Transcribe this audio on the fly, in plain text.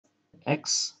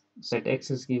X, set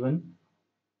X is given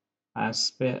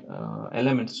as pair,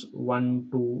 elements 1,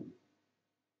 2,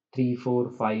 3,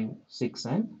 4, 5, 6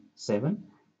 and 7,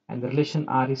 and the relation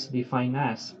R is defined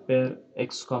as pair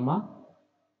X comma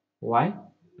Y,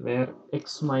 where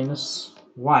X minus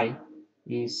Y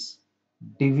is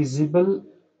divisible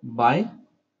by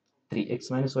 3.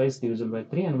 X minus Y is divisible by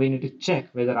 3, and we need to check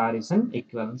whether R is an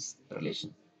equivalence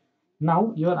relation.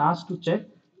 Now you are asked to check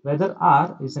whether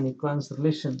R is an equivalence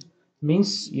relation,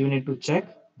 means you need to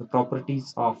check the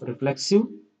properties of reflexive,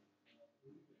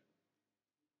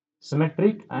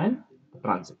 symmetric and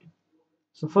transitive.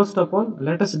 So first of all,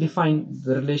 let us define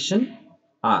the relation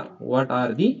R. What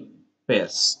are the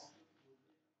pairs?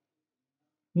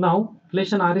 Now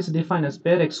relation R is defined as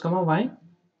pair X comma Y,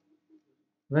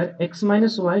 where X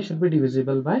minus Y should be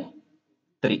divisible by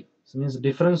 3. So means the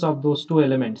difference of those two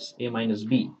elements A minus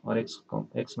B or X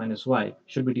minus Y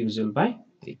should be divisible by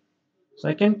 3. So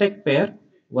I can take pair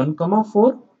 1 comma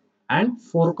 4 and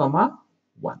 4 comma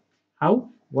 1. How?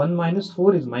 1 minus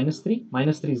 4 is minus 3.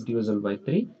 Minus 3 is divisible by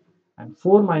 3. And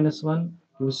 4 minus 1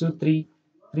 gives you 3.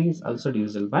 3 is also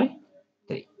divisible by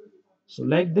 3. So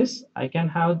like this, I can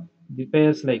have the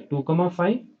pairs like 2 comma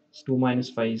 5. 2 minus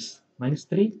 5 is minus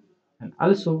 3. And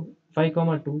also 5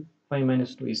 comma 2. 5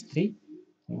 minus 2 is 3.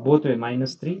 Both way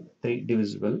minus 3. 3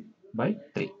 divisible by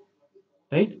 3.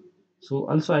 Right? So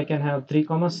also I can have 3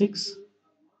 comma 6.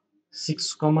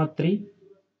 6 comma 3,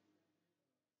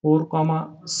 4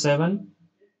 comma 7,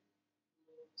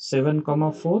 7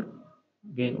 comma 4,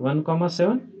 again 1 comma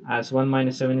 7, as 1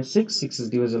 minus 7 is 6, 6 is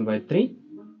divisible by 3.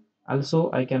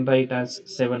 Also I can write as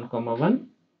 7 comma 1,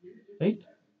 right?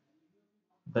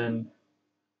 Then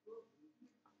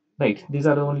right, these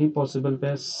are the only possible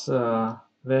pairs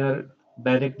where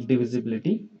direct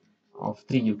divisibility of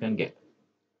 3 you can get.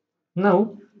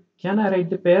 Now can I write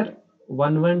the pair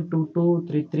 1 1 2 2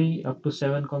 3 3 up to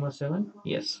 7 comma 7?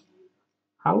 Yes.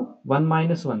 How? 1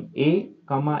 minus 1, a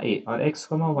comma a or x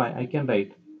comma y I can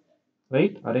write,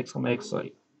 right? Or x comma x,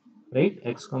 sorry, right?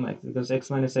 X comma x, because x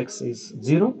minus x is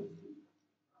 0,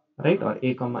 right? Or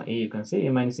a comma a, you can say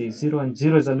a minus a is 0, and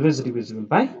 0 is always divisible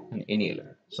by any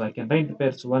element. So I can write the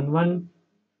pairs 1 1,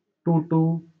 2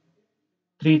 2,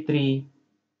 3 3,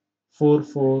 4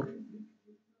 4,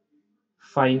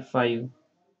 5 5,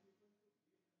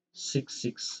 6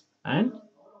 6 and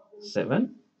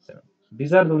 7 7.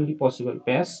 These are the only possible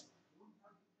pairs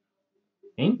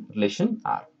in relation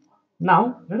R.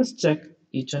 Now let us check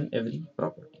each and every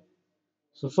property.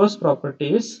 So first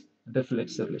property is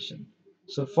reflexive relation.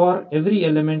 So for every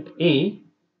element A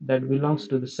that belongs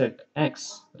to the set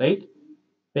X, right,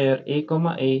 pair A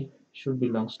comma A should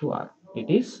belongs to R. It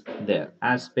is there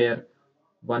as pair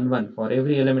 1 1 for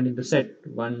every element in the set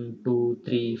 1 2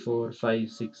 3 4 5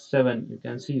 6 7. You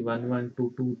can see 1 1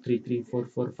 2 2 3 3 4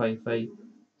 4 5 5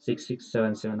 6 6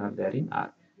 7 7 are there in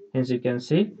R. Hence you can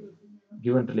say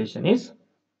given relation is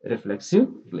reflexive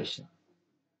relation.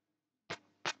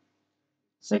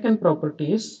 Second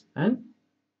property is an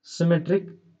symmetric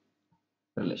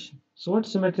relation. So what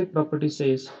symmetric property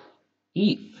says?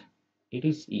 If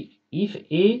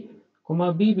A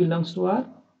comma B belongs to R,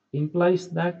 implies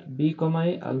that B comma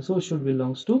A also should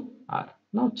belongs to R.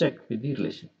 Now check with the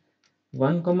relation.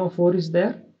 1 comma 4 is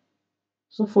there,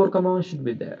 so 4 comma 1 should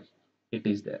be there. It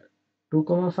is there. 2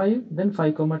 comma 5, then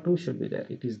 5 comma 2 should be there.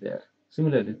 It is there.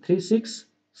 Similarly 3 6,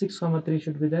 6 comma 3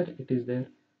 should be there. It is there.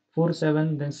 4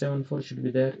 7, then 7 4 should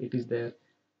be there. It is there.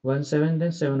 1 7,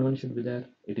 then 7 1 should be there.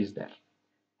 It is there.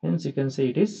 Hence you can say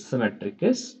it is symmetric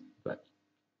as well.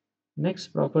 Next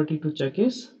property to check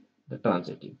is the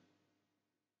transitive.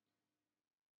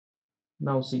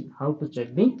 Now see how to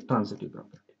check the transitive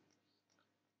property.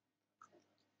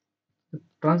 The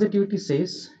transitivity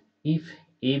says if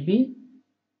AB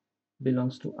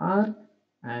belongs to R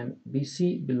and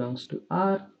BC belongs to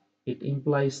R, it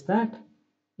implies that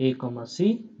A comma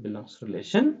C belongs to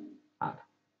relation R.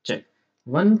 Check.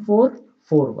 1 4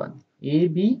 4 1 A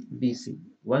B B C.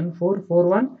 1 4 4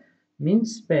 1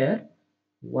 means pair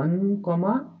 1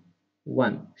 comma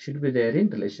 1 should be there in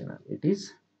relation R. It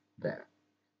is there.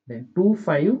 Then 2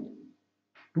 5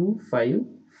 2 5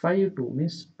 5 2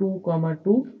 means 2 comma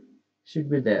 2 should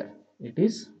be there. It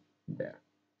is there.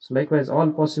 So likewise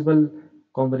all possible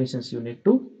combinations you need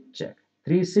to check.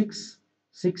 3 6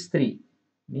 6 3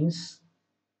 means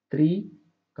 3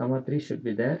 comma 3 should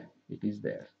be there. It is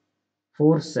there.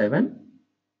 4 7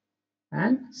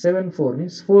 and 7 4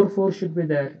 means 4 4 should be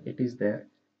there. It is there.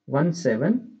 1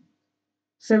 7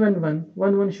 7 1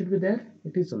 1 1 should be there.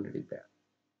 It is already there.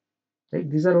 Right?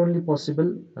 These are only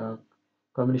possible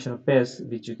combination of pairs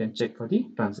which you can check for the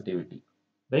transitivity,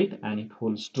 right? And it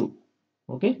holds true.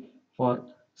 Okay. For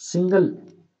Single,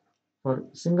 for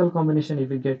single combination, if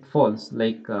we get false,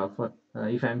 like for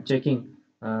if I'm checking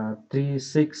 3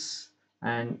 6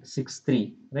 and 6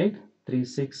 3, right? 3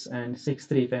 6 and 6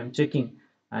 3, if I'm checking,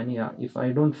 and yeah, if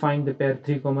I don't find the pair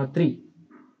 3 comma 3,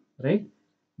 right,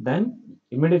 then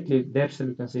immediately there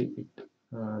you can say it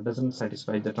doesn't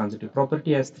satisfy the transitive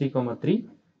property, as 3 comma 3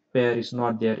 pair is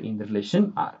not there in the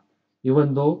relation R,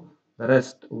 even though the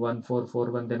rest 1 4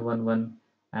 4 1 then 1 1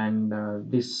 and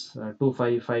this 2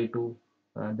 5 5 2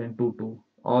 then 2 2,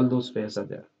 all those pairs are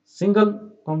there.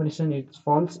 Single combination, it's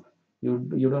false,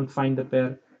 you don't find the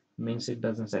pair, means it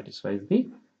doesn't satisfy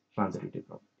the transitivity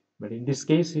property. But in this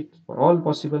case, it for all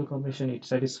possible combination it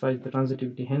satisfies the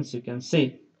transitivity, hence you can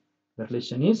say the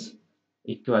relation is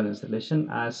equivalence relation,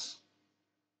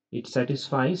 it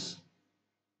satisfies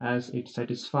it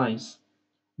satisfies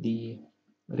the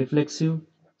reflexive,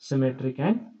 symmetric,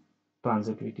 and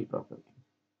transitivity property.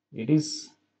 It is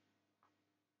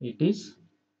it is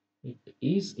it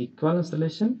is equivalence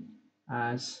relation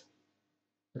as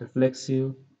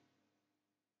reflexive,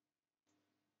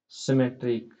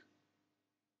 symmetric,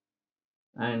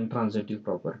 and transitive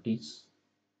properties,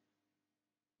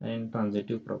 and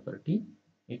transitive property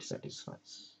it satisfied.